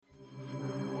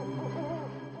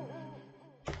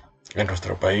En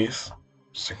nuestro país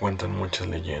se cuentan muchas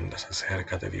leyendas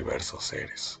acerca de diversos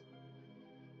seres.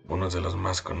 Uno de los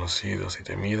más conocidos y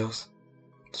temidos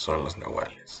son los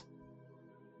nahuales.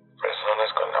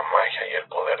 Personas con la magia y el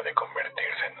poder de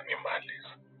convertirse en animales,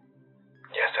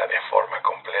 ya sea de forma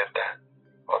completa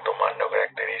o tomando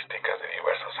características de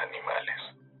diversos animales,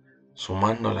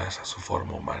 sumándolas a su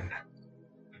forma humana.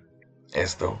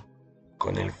 Esto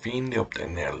con el fin de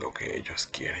obtener lo que ellos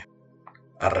quieren.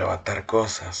 Arrebatar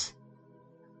cosas,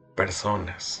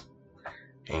 personas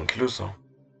e incluso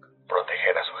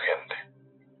proteger a su gente.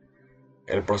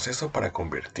 El proceso para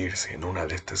convertirse en una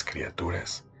de estas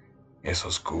criaturas es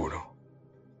oscuro,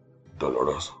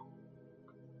 doloroso,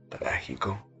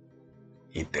 trágico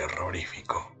y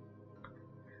terrorífico.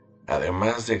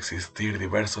 Además de existir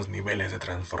diversos niveles de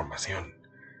transformación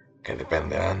que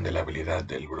dependerán de la habilidad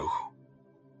del brujo,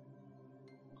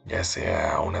 ya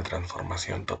sea una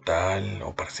transformación total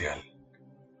o parcial.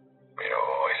 Pero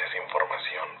esa es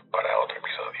información para otro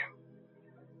episodio.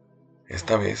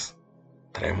 Esta vez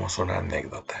traemos una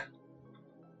anécdota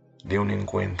de un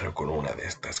encuentro con una de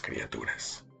estas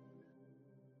criaturas.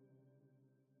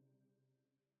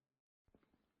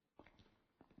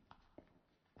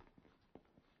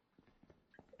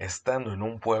 Estando en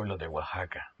un pueblo de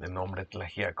Oaxaca de nombre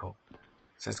Tlaxiaco,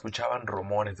 se escuchaban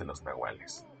rumores de los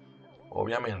nahuales.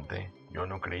 Obviamente, yo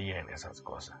no creía en esas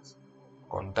cosas.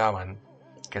 Contaban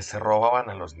que se robaban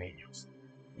a los niños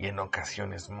y en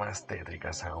ocasiones más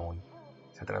tétricas aún,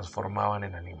 se transformaban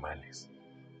en animales.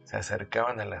 Se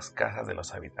acercaban a las casas de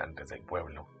los habitantes del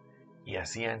pueblo y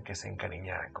hacían que se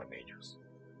encariñaran con ellos.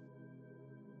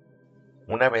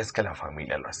 Una vez que la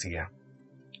familia lo hacía,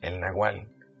 el nahual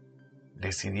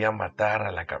decidía matar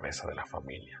a la cabeza de la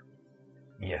familia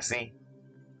y así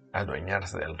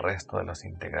adueñarse del resto de los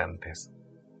integrantes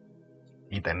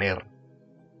y tener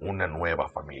una nueva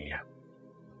familia.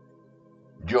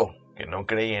 Yo, que no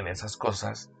creía en esas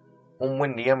cosas, un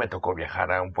buen día me tocó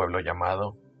viajar a un pueblo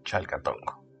llamado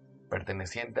Chalcatongo,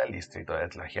 perteneciente al distrito de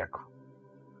Tlaxiaco.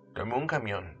 Tomé un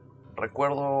camión.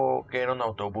 Recuerdo que era un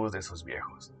autobús de esos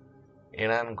viejos.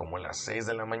 Eran como las 6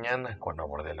 de la mañana cuando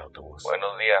abordé el autobús.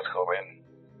 Buenos días, joven.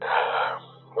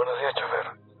 Buenos días,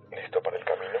 chofer. ¿Listo para el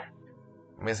camino?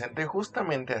 Me senté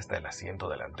justamente hasta el asiento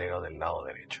delantero del lado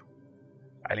derecho.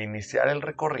 Al iniciar el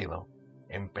recorrido,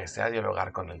 empecé a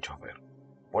dialogar con el chofer.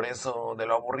 Por eso, de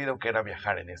lo aburrido que era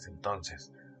viajar en ese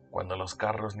entonces, cuando los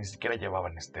carros ni siquiera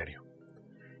llevaban estéreo.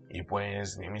 Y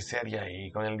pues mi miseria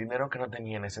y con el dinero que no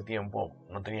tenía en ese tiempo,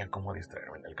 no tenía cómo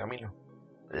distraerme en el camino.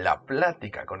 La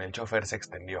plática con el chofer se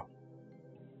extendió.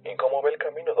 ¿Y cómo ve el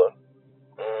camino, don?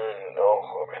 No,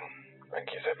 joven.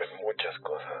 Aquí se ven muchas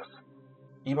cosas.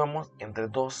 Íbamos entre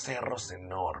dos cerros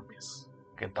enormes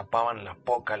que tapaban la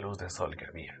poca luz de sol que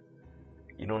había.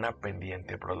 Y en una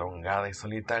pendiente prolongada y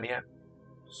solitaria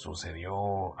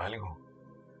sucedió algo.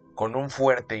 Con un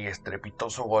fuerte y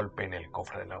estrepitoso golpe en el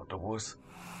cofre del autobús,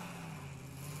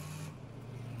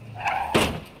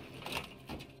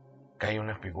 cae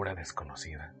una figura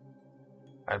desconocida.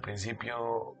 Al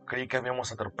principio creí que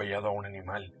habíamos atropellado a un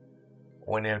animal,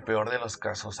 o en el peor de los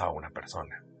casos a una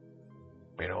persona.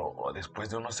 Pero después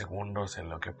de unos segundos en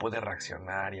lo que pude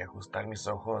reaccionar y ajustar mis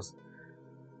ojos,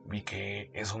 vi que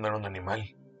eso no era un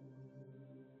animal.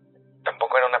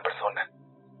 Tampoco era una persona,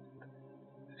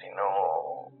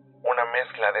 sino una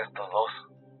mezcla de estos dos.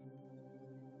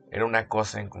 Era una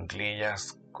cosa en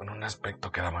cuclillas con un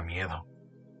aspecto que daba miedo.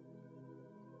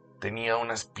 Tenía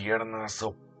unas piernas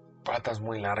o patas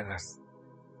muy largas,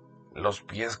 los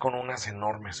pies con unas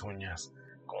enormes uñas,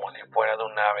 como si fuera de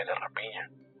un ave de rapiña.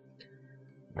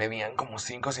 Medían como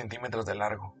 5 centímetros de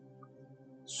largo.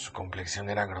 Su complexión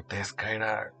era grotesca,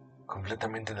 era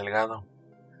completamente delgado,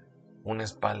 una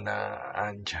espalda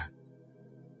ancha,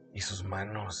 y sus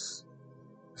manos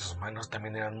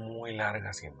también eran muy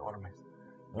largas y enormes,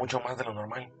 mucho más de lo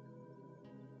normal.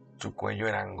 Su cuello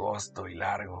era angosto y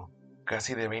largo,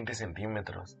 casi de 20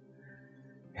 centímetros.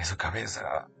 Y su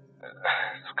cabeza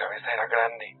era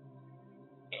grande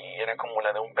y era como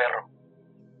la de un perro,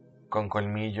 con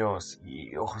colmillos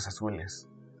y ojos azules.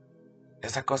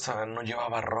 Esa cosa no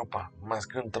llevaba ropa, más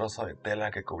que un trozo de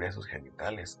tela que cubría sus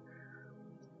genitales.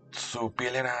 Su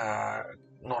piel era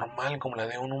normal como la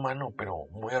de un humano, pero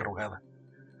muy arrugada.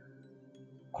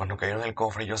 Cuando cayó en el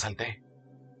cofre yo salté.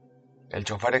 El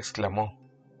chofer exclamó: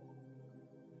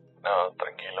 No,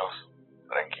 tranquilos,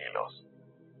 tranquilos.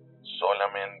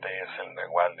 Solamente es el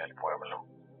nahual del pueblo.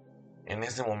 En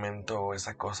ese momento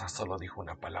esa cosa solo dijo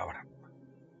una palabra.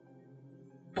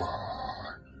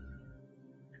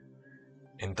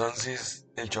 Entonces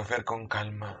el chofer con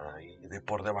calma y de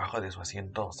por debajo de su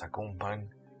asiento sacó un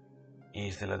pan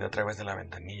y se lo dio a través de la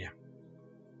ventanilla.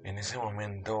 En ese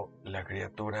momento la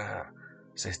criatura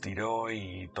se estiró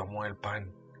y tomó el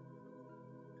pan.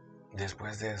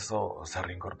 Después de eso se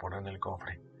reincorporó en el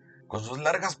cofre. Con sus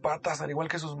largas patas, al igual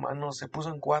que sus manos, se puso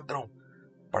en cuatro,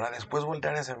 para después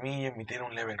voltear hacia mí y emitir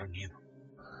un leve gruñido.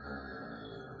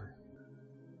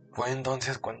 Fue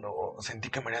entonces cuando sentí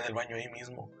que me haría del baño ahí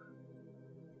mismo.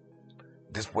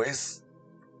 Después,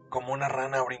 como una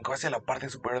rana, brincó hacia la parte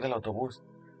superior del autobús.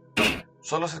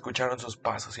 Solo se escucharon sus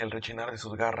pasos y el rechinar de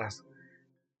sus garras.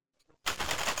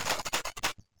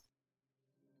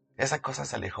 Esa cosa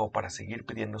se alejó para seguir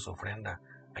pidiendo su ofrenda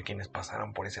a quienes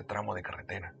pasaran por ese tramo de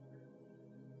carretera.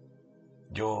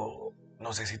 Yo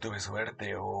no sé si tuve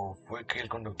suerte o fue que el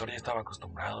conductor ya estaba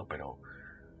acostumbrado, pero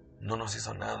no nos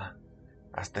hizo nada.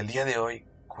 Hasta el día de hoy,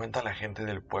 cuenta la gente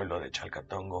del pueblo de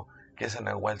Chalcatongo que ese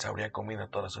nahual se habría comido a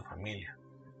toda su familia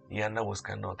y anda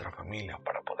buscando otra familia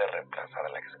para poder reemplazar a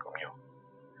la que se comió.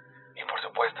 Y por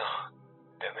supuesto,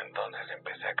 desde entonces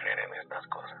empecé a creer en estas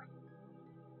cosas.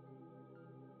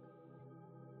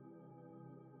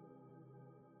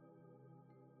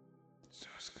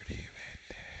 Suscríbete.